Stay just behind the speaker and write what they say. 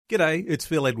G'day, it's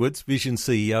Phil Edwards, Vision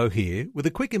CEO here, with a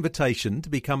quick invitation to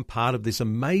become part of this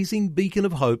amazing beacon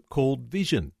of hope called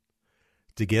Vision.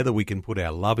 Together we can put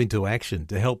our love into action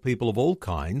to help people of all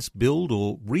kinds build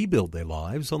or rebuild their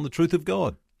lives on the truth of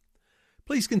God.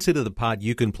 Please consider the part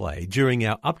you can play during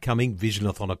our upcoming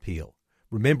Visionathon appeal,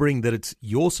 remembering that it's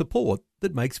your support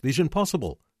that makes Vision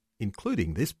possible,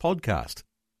 including this podcast.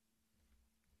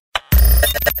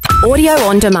 Audio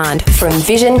on demand from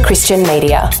Vision Christian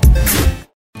Media.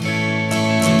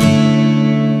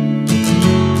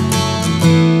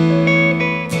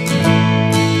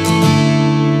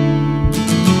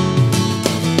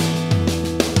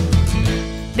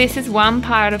 This is one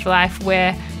part of life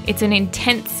where it's an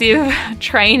intensive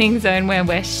training zone where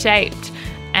we're shaped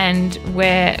and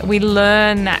where we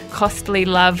learn that costly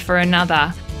love for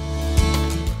another.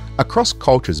 Across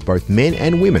cultures, both men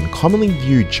and women commonly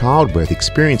view childbirth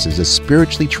experiences as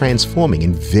spiritually transforming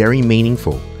and very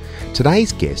meaningful.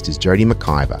 Today's guest is Jody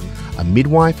McIver, a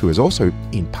midwife who is also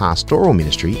in pastoral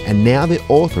ministry and now the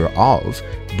author of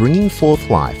Bringing Forth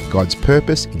Life, God's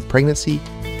Purpose in Pregnancy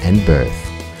and Birth.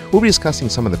 We'll be discussing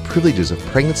some of the privileges of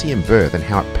pregnancy and birth and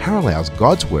how it parallels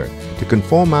God's work to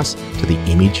conform us to the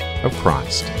image of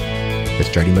Christ. That's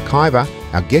Jody McIver,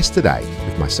 our guest today,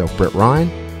 with myself, Brett Ryan,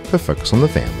 for Focus on the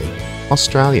Family,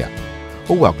 Australia.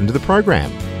 Well, welcome to the program.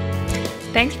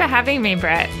 Thanks for having me,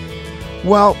 Brett.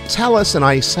 Well, tell us, and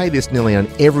I say this nearly on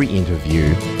every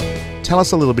interview, tell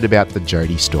us a little bit about the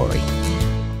Jody story.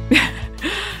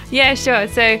 Yeah, sure.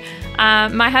 So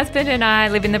my husband and I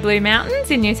live in the Blue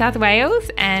Mountains in New South Wales,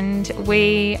 and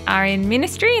we are in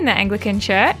ministry in the Anglican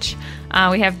Church.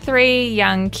 We have 3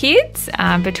 young kids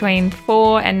between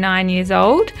 4 and 9 years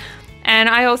old. And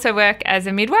I also work as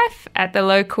a midwife at the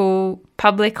local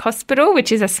public hospital,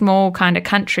 which is a small kind of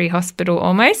country hospital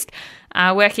almost,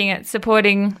 working at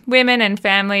supporting women and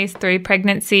families through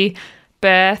pregnancy,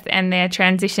 birth, and their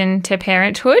transition to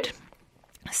parenthood.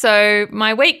 So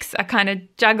my weeks are kind of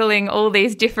juggling all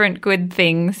these different good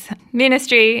things,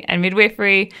 ministry and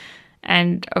midwifery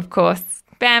and, of course,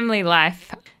 family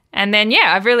life. And then,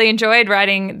 I've really enjoyed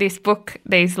writing this book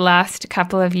these last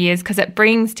couple of years because it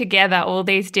brings together all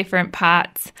these different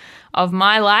parts of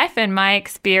my life and my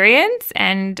experience,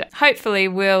 and hopefully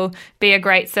will be a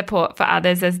great support for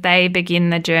others as they begin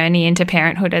the journey into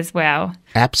parenthood as well.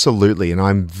 Absolutely, and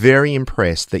I'm very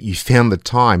impressed that you found the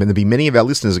time, and there'll be many of our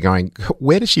listeners are going,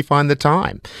 where does she find the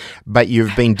time? But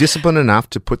you've been disciplined enough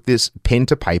to put this pen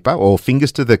to paper or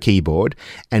fingers to the keyboard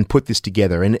and put this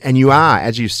together. And you are,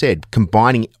 as you said,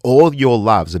 combining all your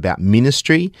loves about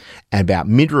ministry and about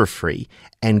midwifery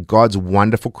and God's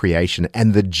wonderful creation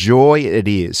and the joy it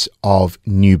is of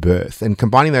new birth. And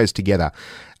combining those together,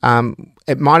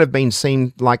 it might have been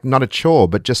seen like not a chore,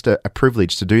 but just a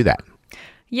privilege to do that.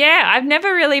 Yeah, I've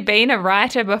never really been a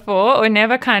writer before or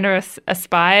never kind of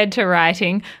aspired to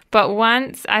writing. But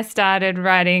once I started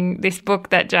writing this book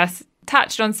that just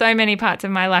touched on so many parts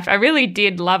of my life, I really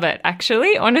did love it,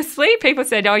 actually. Honestly, people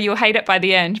said, oh, you'll hate it by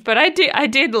the end. But I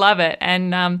did love it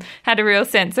and had a real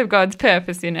sense of God's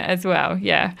purpose in it as well.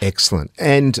 Yeah. Excellent.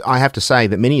 And I have to say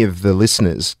that many of the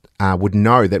listeners would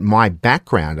know that my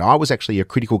background, I was actually a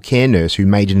critical care nurse who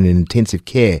majored in intensive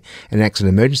care and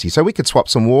accident emergency. So we could swap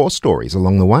some war stories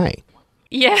along the way.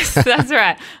 Yes, that's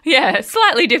right. Yeah,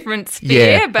 slightly different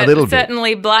sphere, but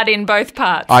certainly blood in both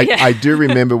parts. I do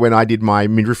remember when I did my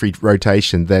midwifery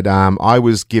rotation that I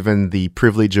was given the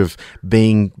privilege of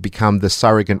become the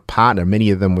surrogate partner.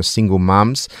 Many of them were single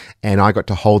mums, and I got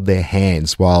to hold their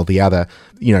hands while the other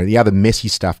messy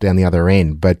stuff down the other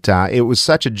end. But it was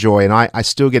such a joy, and I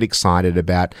still get excited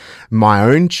about my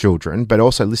own children, but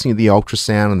also listening to the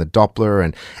ultrasound and the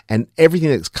Doppler and everything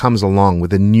that comes along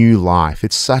with a new life.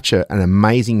 It's such an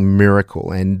amazing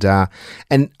miracle, and I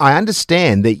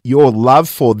understand that your love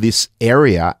for this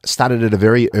area started at a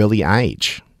very early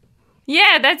age.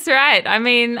 Yeah, that's right. I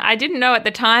mean, I didn't know at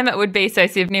the time it would be so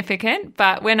significant,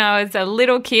 but when I was a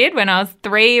little kid, when I was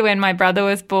 3 when my brother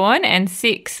was born and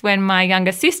 6 when my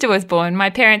younger sister was born, my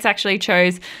parents actually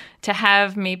chose to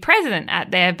have me present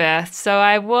at their birth. So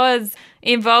I was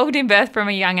involved in birth from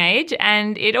a young age,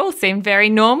 and it all seemed very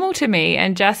normal to me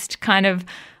and just kind of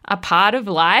a part of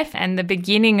life and the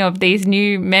beginning of these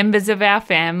new members of our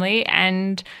family.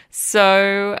 And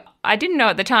so I didn't know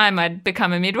at the time I'd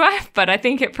become a midwife, but I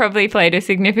think it probably played a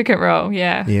significant role,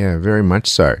 yeah. Yeah, very much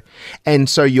so. And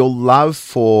so your love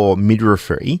for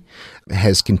midwifery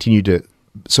has continued to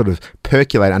sort of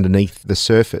percolate underneath the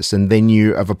surface, and then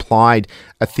you have applied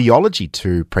a theology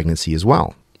to pregnancy as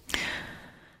well.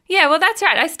 Yeah, well, that's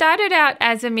right. I started out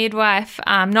as a midwife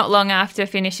not long after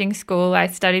finishing school. I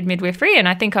studied midwifery, and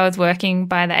I think I was working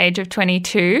by the age of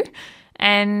 22.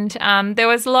 And there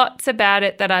was lots about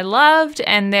it that I loved,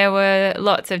 and there were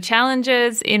lots of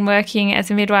challenges in working as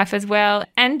a midwife as well,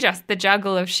 and just the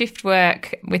juggle of shift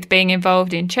work with being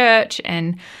involved in church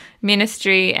and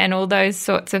ministry and all those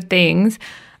sorts of things.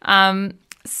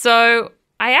 So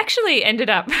I actually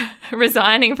ended up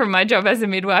resigning from my job as a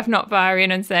midwife not far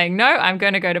in and saying, no, I'm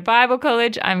going to go to Bible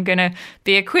college. I'm going to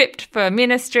be equipped for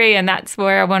ministry, and that's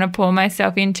where I want to pour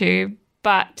myself into.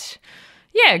 But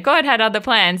yeah, God had other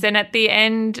plans. And at the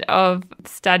end of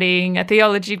studying a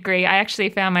theology degree, I actually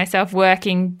found myself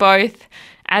working both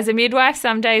as a midwife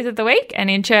some days of the week and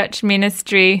in church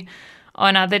ministry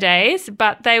on other days.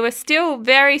 But they were still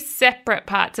very separate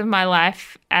parts of my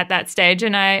life at that stage.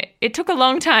 And it took a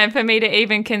long time for me to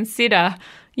even consider,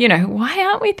 why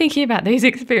aren't we thinking about these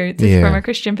experiences from a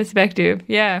Christian perspective?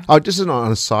 Yeah. Oh, just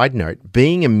on a side note,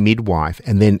 being a midwife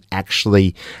and then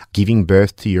actually giving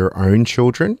birth to your own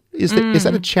children, is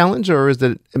that a challenge, or does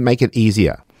it make it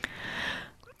easier?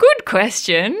 Good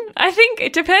question. I think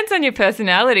it depends on your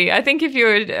personality. I think if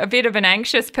you're a bit of an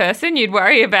anxious person, you'd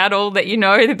worry about all that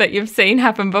that you've seen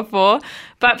happen before.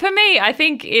 But for me, I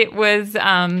think it was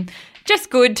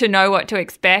just good to know what to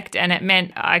expect, and it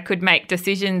meant I could make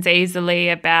decisions easily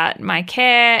about my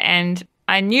care, and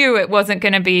I knew it wasn't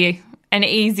going to be an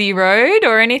easy road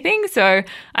or anything. So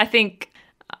I think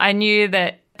I knew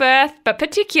that birth, but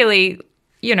particularly,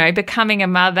 becoming a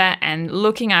mother and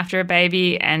looking after a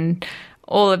baby and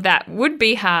all of that would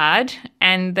be hard,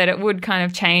 and that it would kind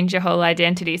of change your whole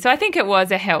identity. So I think it was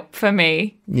a help for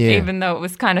me, even though it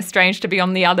was kind of strange to be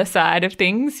on the other side of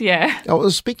things. Yeah. Oh,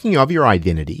 well, speaking of your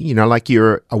identity, like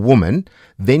you're a woman,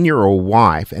 then you're a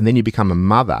wife, and then you become a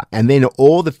mother, and then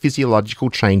all the physiological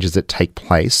changes that take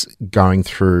place going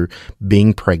through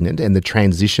being pregnant and the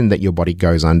transition that your body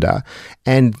goes under,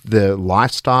 and the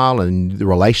lifestyle and the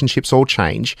relationships all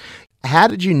change. How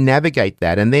did you navigate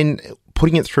that? And then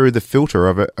putting it through the filter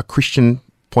of a Christian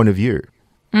point of view?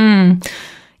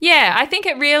 Yeah, I think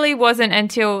it really wasn't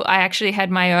until I actually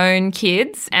had my own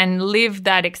kids and lived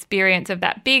that experience of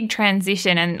that big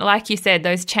transition. And like you said,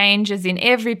 those changes in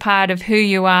every part of who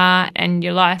you are and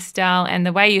your lifestyle and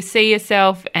the way you see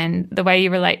yourself and the way you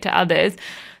relate to others,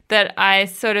 that I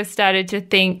sort of started to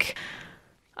think,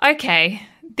 okay,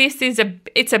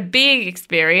 it's a big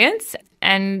experience.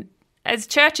 And as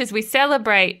churches, we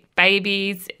celebrate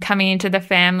babies coming into the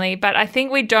family, but I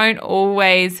think we don't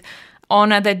always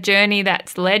honour the journey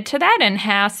that's led to that and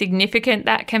how significant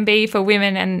that can be for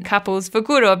women and couples, for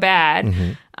good or bad.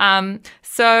 Mm-hmm.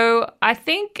 So I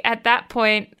think at that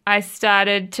point I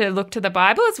started to look to the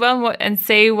Bible as well and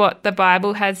see what the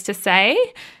Bible has to say.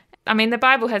 I mean, the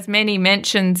Bible has many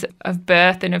mentions of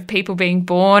birth and of people being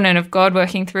born and of God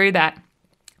working through that.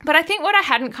 But I think what I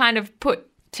hadn't kind of put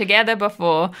together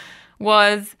before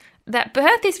was that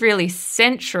birth is really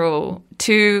central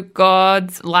to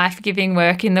God's life-giving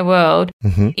work in the world,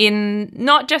 in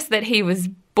not just that he was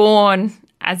born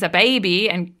as a baby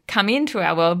and come into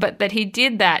our world, but that he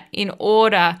did that in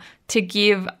order to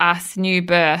give us new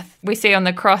birth. We see on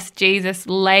the cross Jesus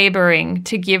labouring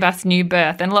to give us new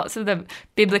birth, and lots of the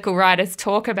biblical writers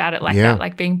talk about it like that,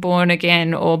 like being born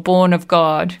again or born of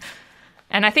God.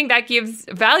 And I think that gives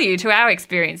value to our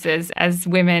experiences as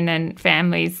women and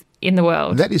families in the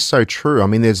world. That is so true. I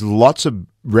mean, there's lots of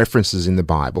references in the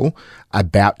Bible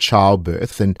about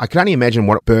childbirth, and I can only imagine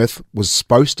what birth was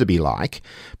supposed to be like.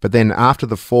 But then after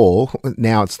the fall,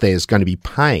 now there's going to be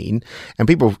pain, and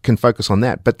people can focus on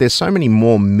that. But there's so many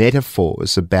more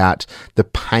metaphors about the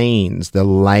pains, the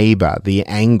labor, the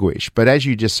anguish. But as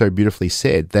you just so beautifully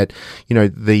said, that,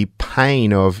 the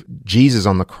pain of Jesus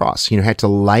on the cross, had to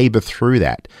labor through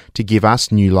that to give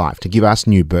us new life, to give us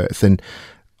new birth. And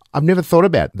I've never thought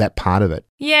about that part of it.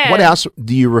 Yeah. What else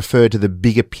do you refer to the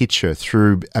bigger picture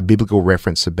through a biblical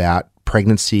reference about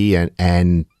pregnancy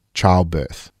and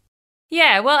childbirth?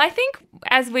 Yeah, well, I think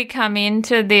as we come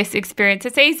into this experience,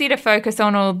 it's easy to focus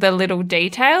on all the little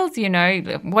details,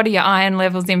 what are your iron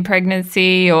levels in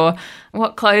pregnancy or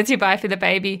what clothes you buy for the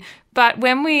baby. But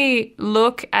when we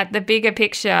look at the bigger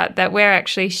picture that we're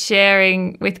actually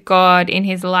sharing with God in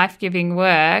his life-giving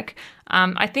work,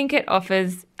 I think it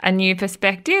offers a new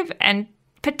perspective, and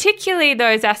particularly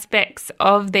those aspects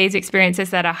of these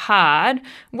experiences that are hard,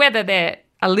 whether they're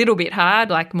a little bit hard,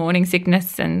 like morning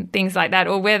sickness and things like that,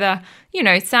 or whether,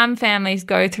 some families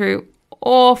go through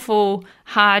awful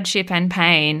hardship and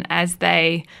pain as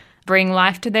they bring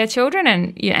life to their children,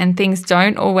 and things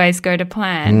don't always go to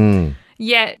plan.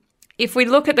 Yet, if we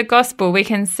look at the gospel, we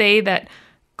can see that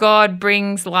God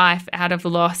brings life out of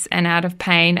loss and out of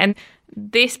pain. And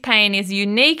this pain is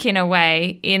unique in a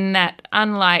way in that,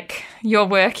 unlike your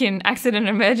work in accident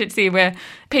and emergency where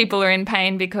people are in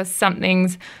pain because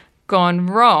something's gone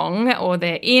wrong or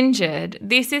they're injured,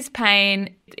 this is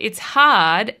pain. It's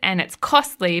hard and it's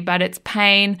costly, but it's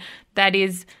pain that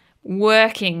is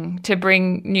working to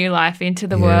bring new life into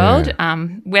the world,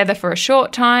 whether for a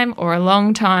short time or a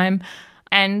long time.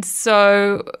 And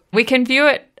so we can view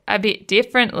it a bit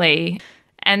differently.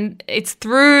 And it's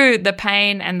through the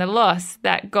pain and the loss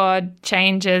that God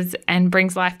changes and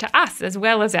brings life to us as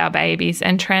well as our babies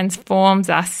and transforms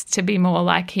us to be more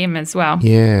like Him as well.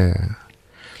 Yeah.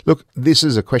 Look, this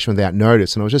is a question without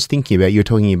notice, and I was just thinking about, you're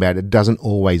talking about it doesn't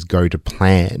always go to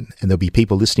plan, and there'll be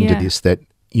people listening to this that,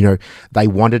 you know, they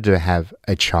wanted to have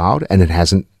a child and it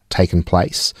hasn't taken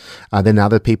place. Then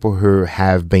other people who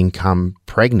have become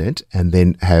pregnant and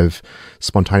then have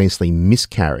spontaneously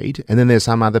miscarried, and then there's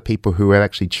some other people who have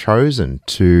actually chosen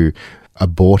to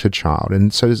abort a child.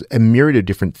 And so there's a myriad of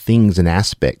different things and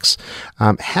aspects.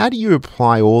 How do you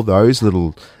apply all those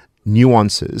little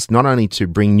nuances, not only to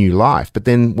bring new life, but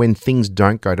then when things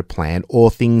don't go to plan or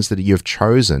things that you've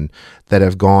chosen that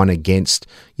have gone against,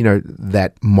 you know,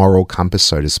 that moral compass,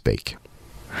 so to speak?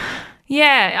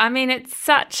 Yeah, I mean, it's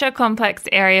such a complex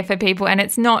area for people and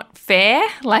it's not fair.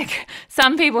 Like,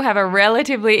 some people have a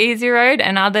relatively easy road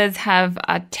and others have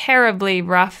a terribly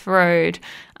rough road.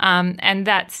 And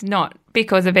that's not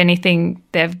because of anything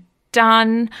they've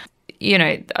done. You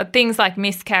know, things like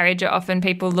miscarriage are often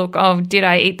people look, oh, did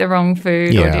I eat the wrong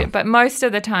food? Yeah. But most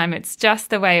of the time it's just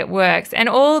the way it works. And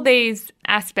all these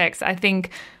aspects, I think,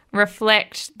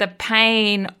 reflect the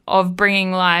pain of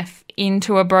bringing life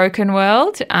into a broken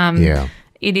world.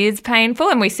 It is painful,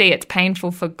 and we see it's painful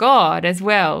for God as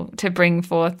well to bring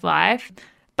forth life.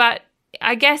 But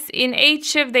I guess in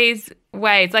each of these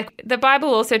ways, like the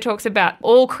Bible also talks about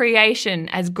all creation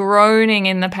as groaning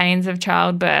in the pains of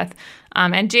childbirth.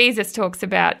 And Jesus talks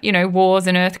about, you know, wars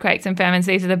and earthquakes and famines.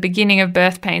 These are the beginning of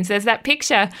birth pains. There's that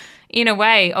picture, in a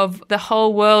way, of the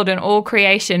whole world and all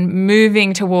creation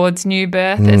moving towards new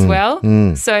birth as well.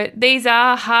 So these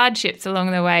are hardships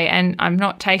along the way, and I'm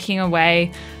not taking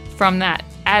away from that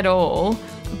at all.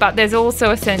 But there's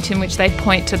also a sense in which they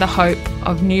point to the hope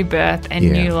of new birth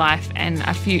and new life and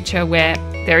a future where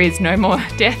there is no more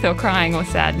death or crying or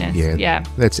sadness. Yeah.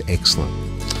 That's excellent.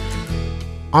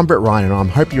 I'm Brett Ryan, and I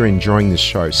hope you're enjoying this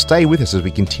show. Stay with us as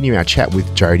we continue our chat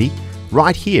with Jody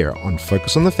right here on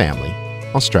Focus on the Family,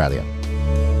 Australia.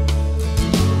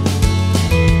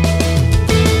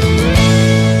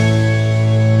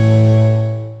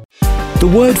 The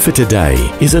Word for Today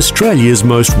is Australia's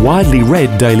most widely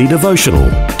read daily devotional,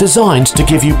 designed to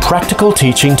give you practical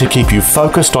teaching to keep you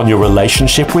focused on your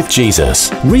relationship with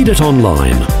Jesus. Read it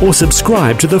online or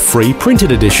subscribe to the free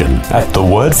printed edition at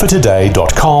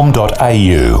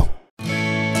thewordfortoday.com.au.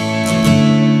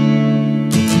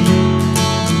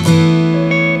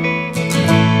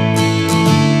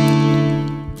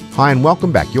 Hi and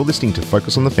welcome back. You're listening to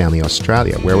Focus on the Family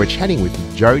Australia, where we're chatting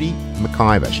with Jody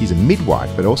McIver. She's a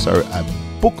midwife, but also a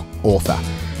book author.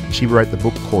 She wrote the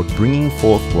book called Bringing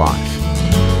Forth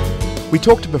Life. We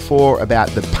talked before about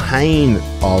the pain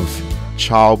of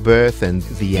childbirth and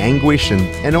the anguish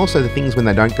and also the things when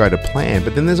they don't go to plan.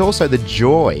 But then there's also the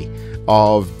joy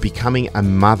of becoming a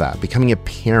mother, becoming a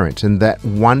parent, and that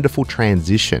wonderful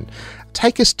transition.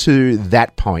 Take us to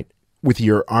that point with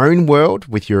your own world,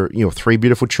 with your three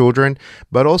beautiful children,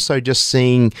 but also just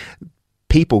seeing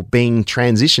people being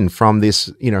transitioned from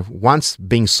this, once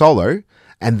being solo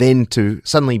and then to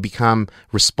suddenly become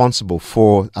responsible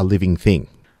for a living thing.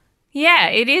 Yeah,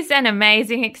 it is an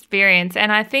amazing experience.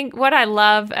 And I think what I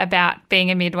love about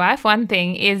being a midwife, one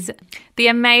thing, is the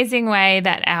amazing way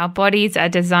that our bodies are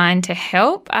designed to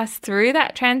help us through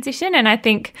that transition. And I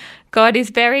think God is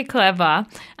very clever.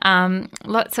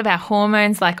 Lots of our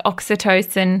hormones like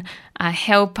oxytocin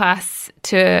help us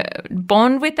to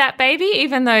bond with that baby,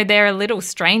 even though they're a little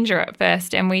stranger at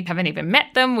first and we haven't even met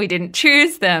them, we didn't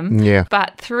choose them. Yeah.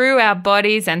 But through our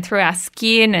bodies and through our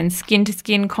skin and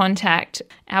skin-to-skin contact,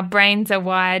 our brains are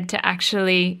wired to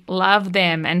actually love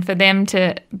them and for them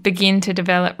to begin to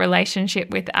develop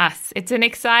relationship with us. It's an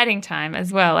exciting time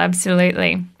as well,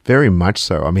 absolutely. Very much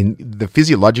so. I mean, the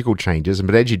physiological changes,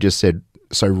 but as you just said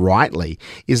so rightly,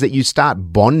 is that you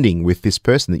start bonding with this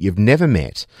person that you've never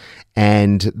met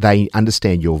and they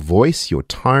understand your voice, your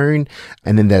tone,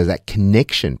 and then there's that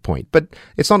connection point. But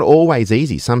it's not always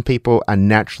easy. Some people are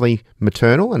naturally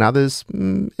maternal and others,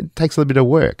 it takes a little bit of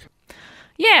work.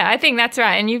 Yeah, I think that's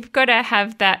right. And you've got to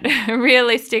have that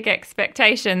realistic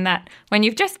expectation that when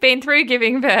you've just been through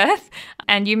giving birth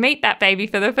and you meet that baby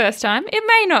for the first time, it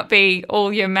may not be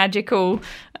all your magical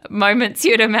moments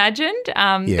you'd imagined.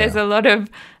 There's a lot of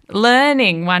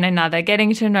learning one another,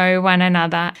 getting to know one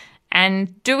another,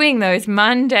 and doing those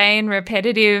mundane,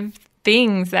 repetitive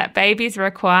things that babies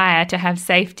require to have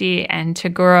safety and to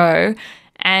grow.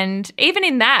 And even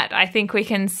in that, I think we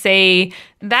can see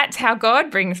that's how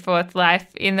God brings forth life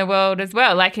in the world as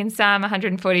well. Like in Psalm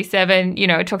 147,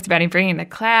 it talks about him bringing the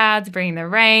clouds, bringing the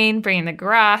rain, bringing the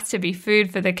grass to be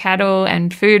food for the cattle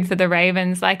and food for the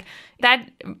ravens. Like that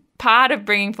part of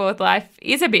bringing forth life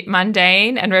is a bit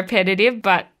mundane and repetitive,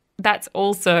 but that's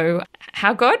also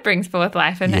how God brings forth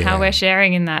life and how we're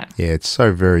sharing in that. Yeah, it's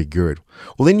so very good.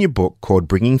 Well, in your book called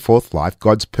Bringing Forth Life,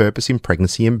 God's Purpose in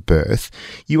Pregnancy and Birth,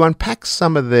 you unpack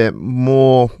some of the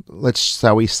more,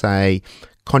 shall we say,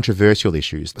 controversial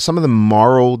issues, some of the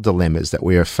moral dilemmas that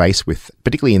we are faced with,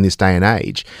 particularly in this day and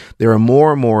age. There are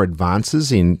more and more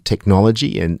advances in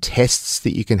technology and tests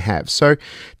that you can have. So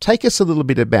take us a little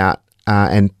bit about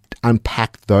and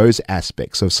unpack those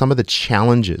aspects of some of the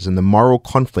challenges and the moral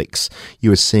conflicts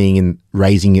you are seeing in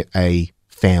raising a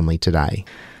family today.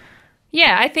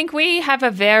 Yeah, I think we have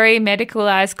a very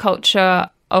medicalised culture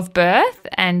of birth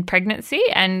and pregnancy,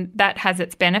 and that has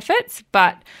its benefits,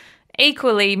 but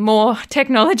equally more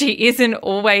technology isn't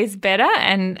always better,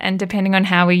 and depending on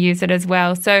how we use it as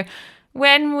well. So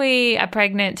when we are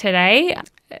pregnant today,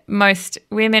 most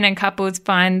women and couples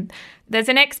find there's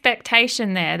an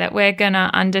expectation there that we're going to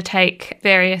undertake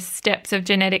various steps of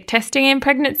genetic testing in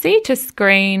pregnancy to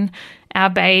screen our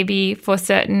baby for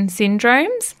certain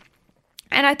syndromes.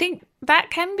 And I think that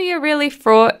can be a really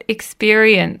fraught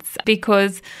experience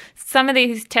because some of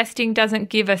these testing doesn't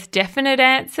give us definite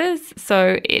answers.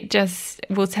 So it just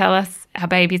will tell us our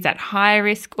baby's at high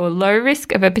risk or low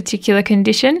risk of a particular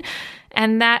condition.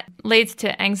 And that leads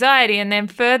to anxiety and then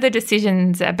further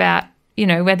decisions about,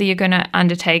 whether you're going to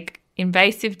undertake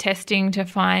invasive testing to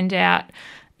find out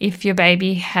if your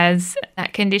baby has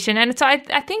that condition. And so I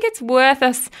think it's worth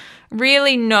us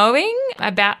really knowing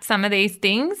about some of these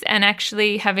things and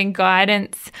actually having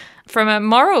guidance from a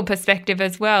moral perspective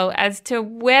as well as to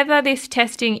whether this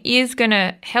testing is going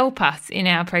to help us in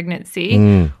our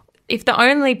pregnancy. If the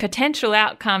only potential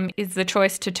outcome is the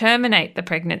choice to terminate the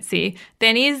pregnancy,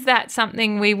 then is that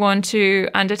something we want to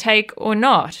undertake or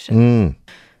not?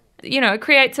 It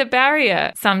creates a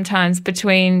barrier sometimes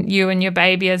between you and your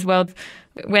baby as well.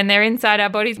 When they're inside our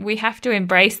bodies, we have to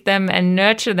embrace them and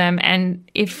nurture them. And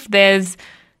if there's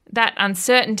that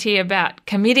uncertainty about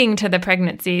committing to the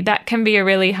pregnancy, that can be a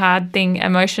really hard thing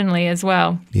emotionally as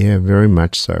well. Yeah, very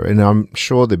much so. And I'm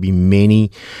sure there'd be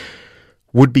many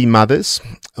would-be mothers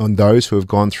on those who have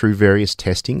gone through various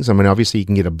testings. I mean, obviously you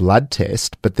can get a blood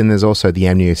test, but then there's also the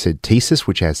amniocentesis,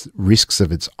 which has risks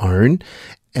of its own.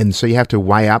 And so you have to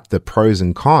weigh up the pros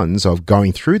and cons of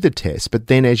going through the test. But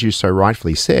then, as you so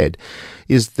rightfully said,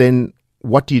 is then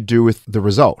what do you do with the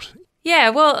result? Yeah,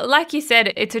 well, like you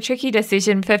said, it's a tricky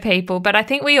decision for people. But I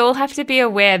think we all have to be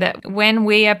aware that when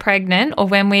we are pregnant or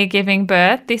when we're giving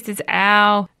birth, this is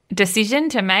our decision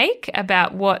to make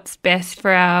about what's best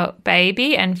for our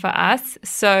baby and for us.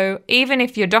 So even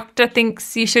if your doctor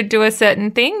thinks you should do a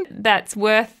certain thing, that's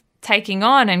worth taking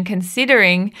on and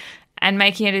considering and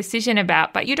making a decision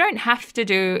about. But you don't have to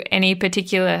do any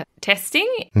particular testing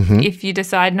if you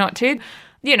decide not to.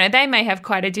 They may have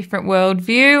quite a different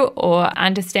worldview or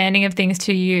understanding of things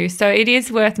to you. So it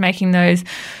is worth making those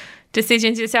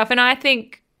decisions yourself. And I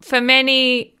think for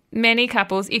many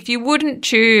couples, if you wouldn't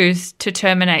choose to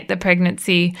terminate the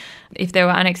pregnancy if there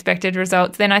were unexpected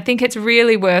results, then I think it's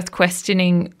really worth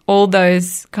questioning all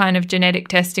those kind of genetic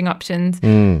testing options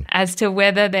as to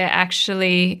whether they're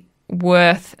actually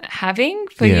worth having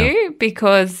for you,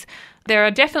 because there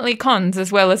are definitely cons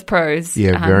as well as pros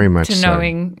very much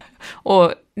to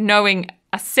knowing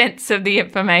a sense of the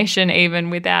information even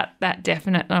without that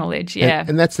definite knowledge.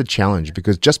 And that's the challenge,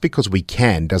 because just because we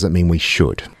can doesn't mean we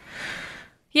should.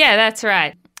 Yeah, that's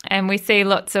right. And we see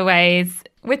lots of ways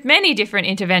with many different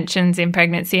interventions in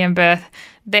pregnancy and birth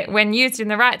that when used in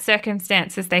the right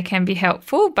circumstances, they can be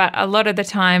helpful. But a lot of the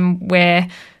time we're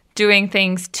doing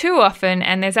things too often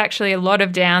and there's actually a lot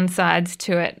of downsides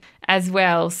to it as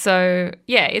well. So,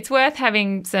 yeah, it's worth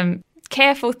having some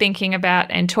careful thinking about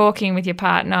and talking with your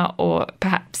partner or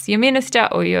perhaps your minister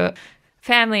or your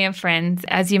family and friends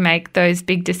as you make those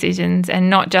big decisions and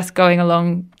not just going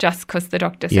along just because the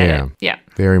doctor said it. Yeah,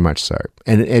 very much so.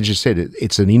 And as you said,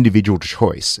 it's an individual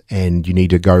choice and you need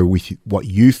to go with what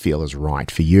you feel is right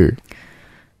for you.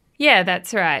 Yeah,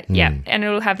 that's right. Yeah, and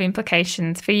it'll have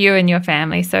implications for you and your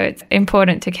family, so it's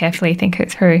important to carefully think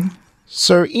it through.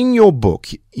 So in your book,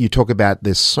 you talk about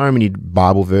there's so many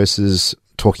Bible verses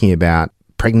talking about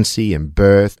pregnancy and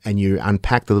birth, and you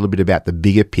unpacked a little bit about the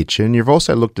bigger picture, and you've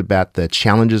also looked about the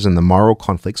challenges and the moral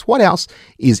conflicts. What else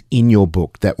is in your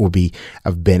book that will be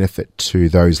of benefit to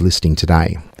those listening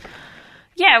today?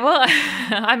 Yeah, well,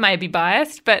 I may be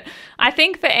biased, but I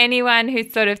think for anyone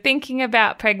who's sort of thinking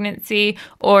about pregnancy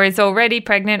or is already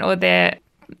pregnant or their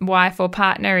wife or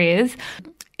partner is,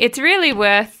 it's really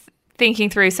worth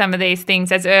thinking through some of these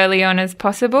things as early on as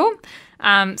possible.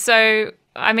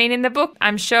 In the book,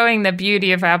 I'm showing the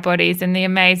beauty of our bodies and the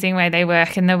amazing way they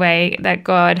work and the way that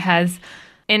God has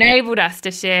enabled us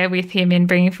to share with him in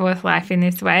bringing forth life in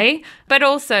this way. But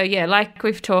also, like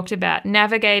we've talked about,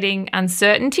 navigating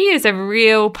uncertainty is a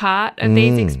real part of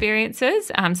these experiences.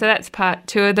 So that's part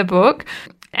 2 of the book.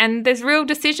 And there's real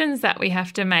decisions that we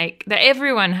have to make, that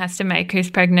everyone has to make who's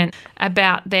pregnant,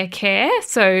 about their care.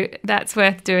 So that's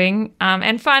worth doing.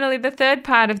 And finally, the third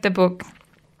part of the book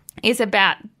is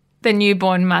about the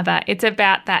newborn mother. It's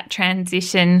about that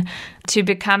transition to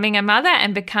becoming a mother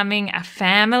and becoming a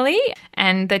family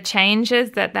and the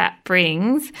changes that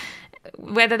brings,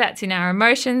 whether that's in our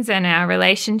emotions and our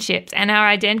relationships and our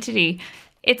identity.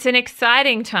 It's an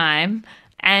exciting time,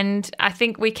 and I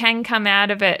think we can come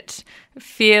out of it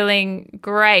feeling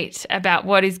great about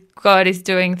what God is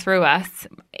doing through us,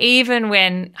 even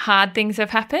when hard things have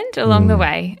happened along the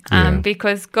way,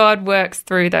 because God works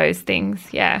through those things.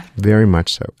 Yeah. Very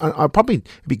much so. It'd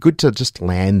be good to just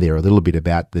land there a little bit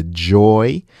about the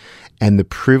joy and the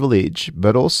privilege,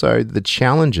 but also the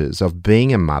challenges of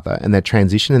being a mother and that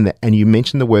transition. And you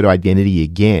mentioned the word identity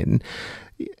again.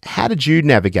 How did you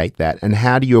navigate that, and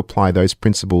how do you apply those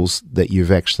principles that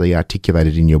you've actually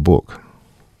articulated in your book?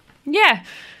 Yeah.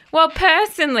 Well,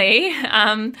 personally,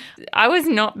 I was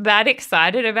not that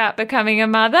excited about becoming a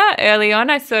mother early on.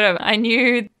 I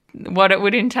knew what it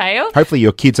would entail. Hopefully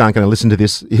your kids aren't going to listen to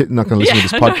this, not going to listen to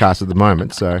this podcast at the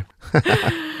moment, so...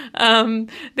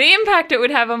 The impact it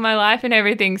would have on my life and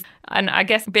everything. And I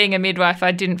guess being a midwife,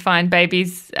 I didn't find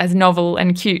babies as novel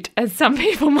and cute as some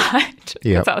people might,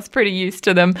 because I was pretty used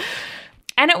to them.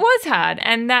 And it was hard,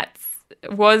 and that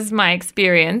was my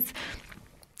experience.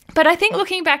 But I think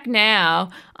looking back now,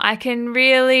 I can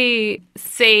really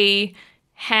see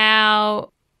how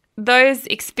those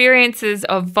experiences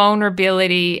of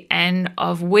vulnerability and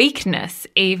of weakness,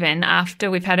 even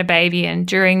after we've had a baby and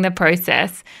during the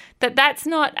process, that's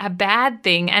not a bad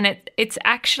thing, and it's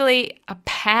actually a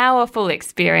powerful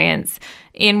experience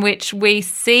in which we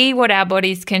see what our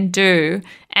bodies can do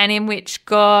and in which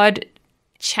God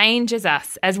changes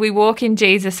us as we walk in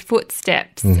Jesus'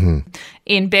 footsteps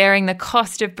in bearing the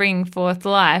cost of bringing forth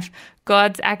life.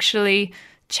 God's actually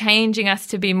changing us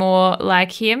to be more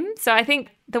like him. So I think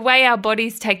the way our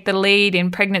bodies take the lead in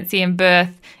pregnancy and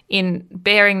birth in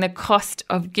bearing the cost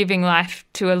of giving life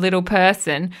to a little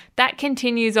person, that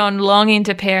continues on long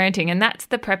into parenting. And that's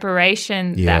the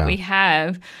preparation that we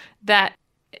have, that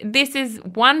this is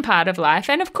one part of life.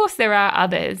 And of course there are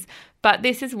others, but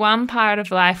this is one part of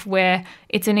life where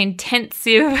it's an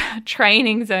intensive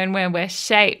training zone where we're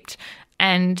shaped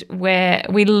and where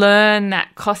we learn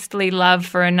that costly love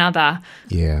for another.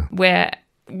 Yeah. Where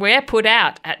we're put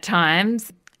out at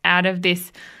times out of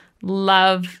this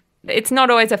love. It's not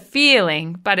always a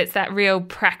feeling, but it's that real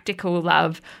practical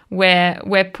love where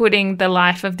we're putting the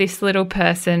life of this little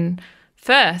person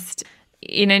first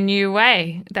in a new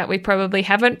way that we probably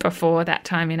haven't before that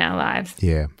time in our lives.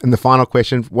 Yeah. And the final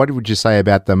question, what would you say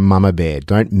about the mama bear?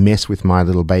 Don't mess with my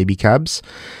little baby cubs,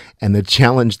 and the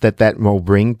challenge that will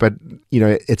bring. But,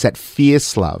 it's that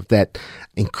fierce love, that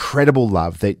incredible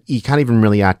love that you can't even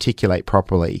really articulate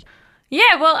properly.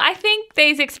 Yeah, well, I think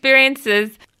these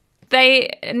experiences,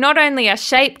 they not only are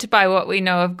shaped by what we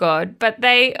know of God, but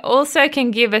they also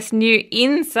can give us new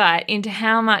insight into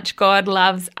how much God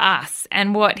loves us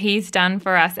and what he's done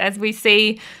for us as we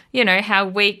see, how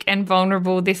weak and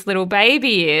vulnerable this little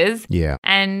baby is. Yeah.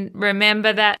 And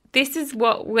remember that this is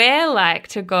what we're like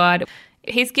to God.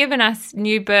 He's given us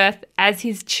new birth as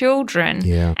his children,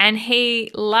 and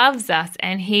he loves us,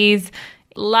 and he's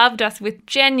loved us with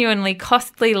genuinely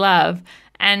costly love.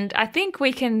 And I think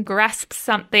we can grasp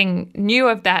something new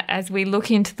of that as we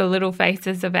look into the little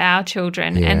faces of our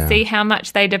children and see how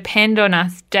much they depend on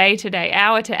us day to day,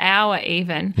 hour to hour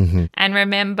even. And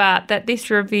remember that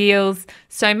this reveals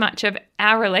so much of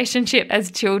our relationship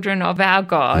as children of our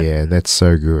God. Yeah, that's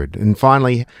so good. And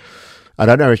finally, I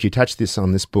don't know if you touched this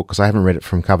on this book because I haven't read it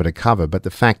from cover to cover, but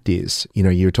the fact is,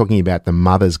 you're talking about the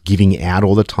mothers giving out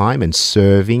all the time and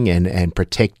serving and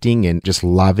protecting and just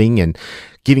loving and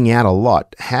giving out a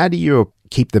lot. How do you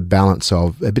keep the balance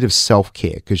of a bit of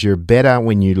self-care? Because you're better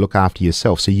when you look after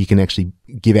yourself, so you can actually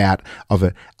give out of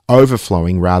it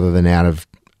overflowing rather than out of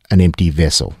an empty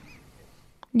vessel.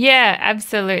 Yeah,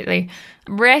 absolutely.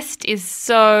 Rest is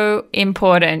so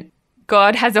important.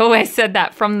 God has always said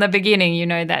that from the beginning,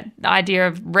 that idea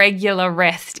of regular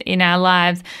rest in our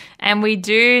lives. And we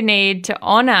do need to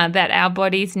honour that our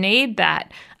bodies need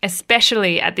that,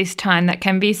 especially at this time that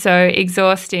can be so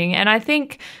exhausting. And I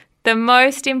think the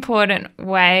most important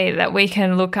way that we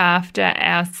can look after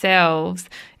ourselves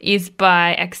is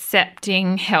by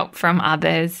accepting help from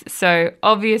others. So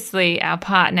obviously our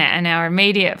partner and our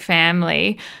immediate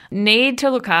family need to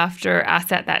look after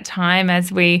us at that time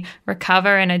as we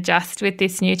recover and adjust with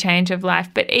this new change of life.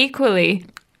 But equally,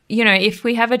 if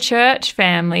we have a church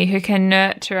family who can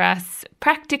nurture us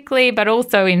practically, but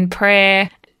also in prayer,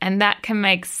 and that can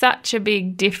make such a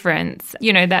big difference.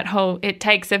 It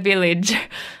takes a village,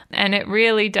 and it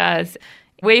really does.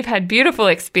 We've had beautiful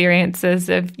experiences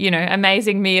of,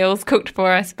 amazing meals cooked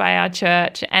for us by our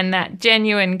church and that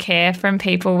genuine care from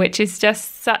people, which is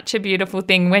just such a beautiful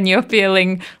thing when you're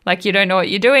feeling like you don't know what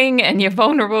you're doing and you're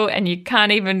vulnerable and you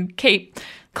can't even keep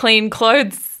clean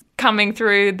clothes coming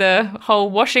through the whole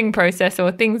washing process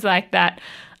or things like that.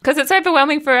 Because it's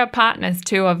overwhelming for our partners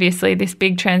too, obviously, this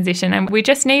big transition, and we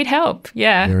just need help.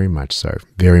 Yeah. Very much so.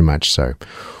 Very much so.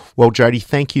 Well, Jody,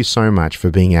 thank you so much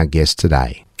for being our guest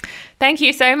today. Thank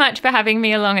you so much for having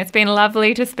me along. It's been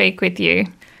lovely to speak with you.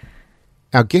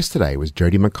 Our guest today was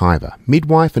Jody McIver,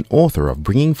 midwife and author of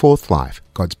Bringing Forth Life,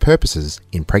 God's Purposes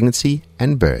in Pregnancy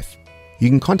and Birth. You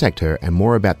can contact her and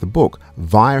more about the book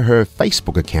via her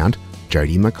Facebook account,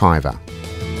 Jody McIver.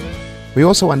 We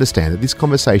also understand that this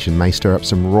conversation may stir up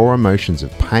some raw emotions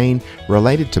of pain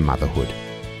related to motherhood.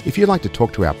 If you'd like to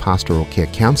talk to our pastoral care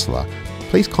counsellor,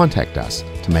 please contact us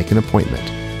to make an appointment.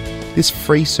 This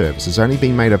free service has only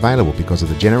been made available because of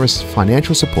the generous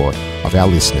financial support of our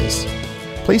listeners.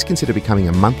 Please consider becoming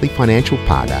a monthly financial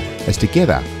partner, as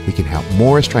together we can help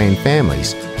more Australian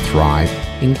families thrive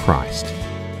in Christ.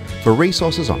 For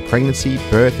resources on pregnancy,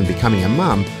 birth and becoming a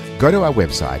mum, go to our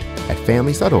website at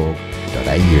families.org.au.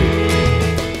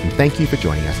 And thank you for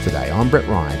joining us today. I'm Brett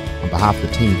Ryan, on behalf of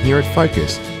the team here at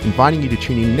Focus, inviting you to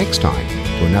tune in next time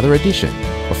to another edition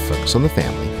of Focus on the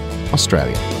Family,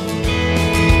 Australia.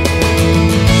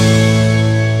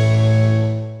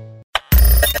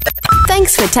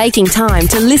 Thanks for taking time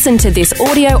to listen to this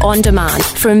audio on demand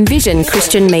from Vision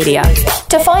Christian Media.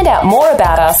 To find out more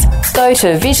about us, go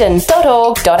to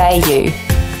vision.org.au.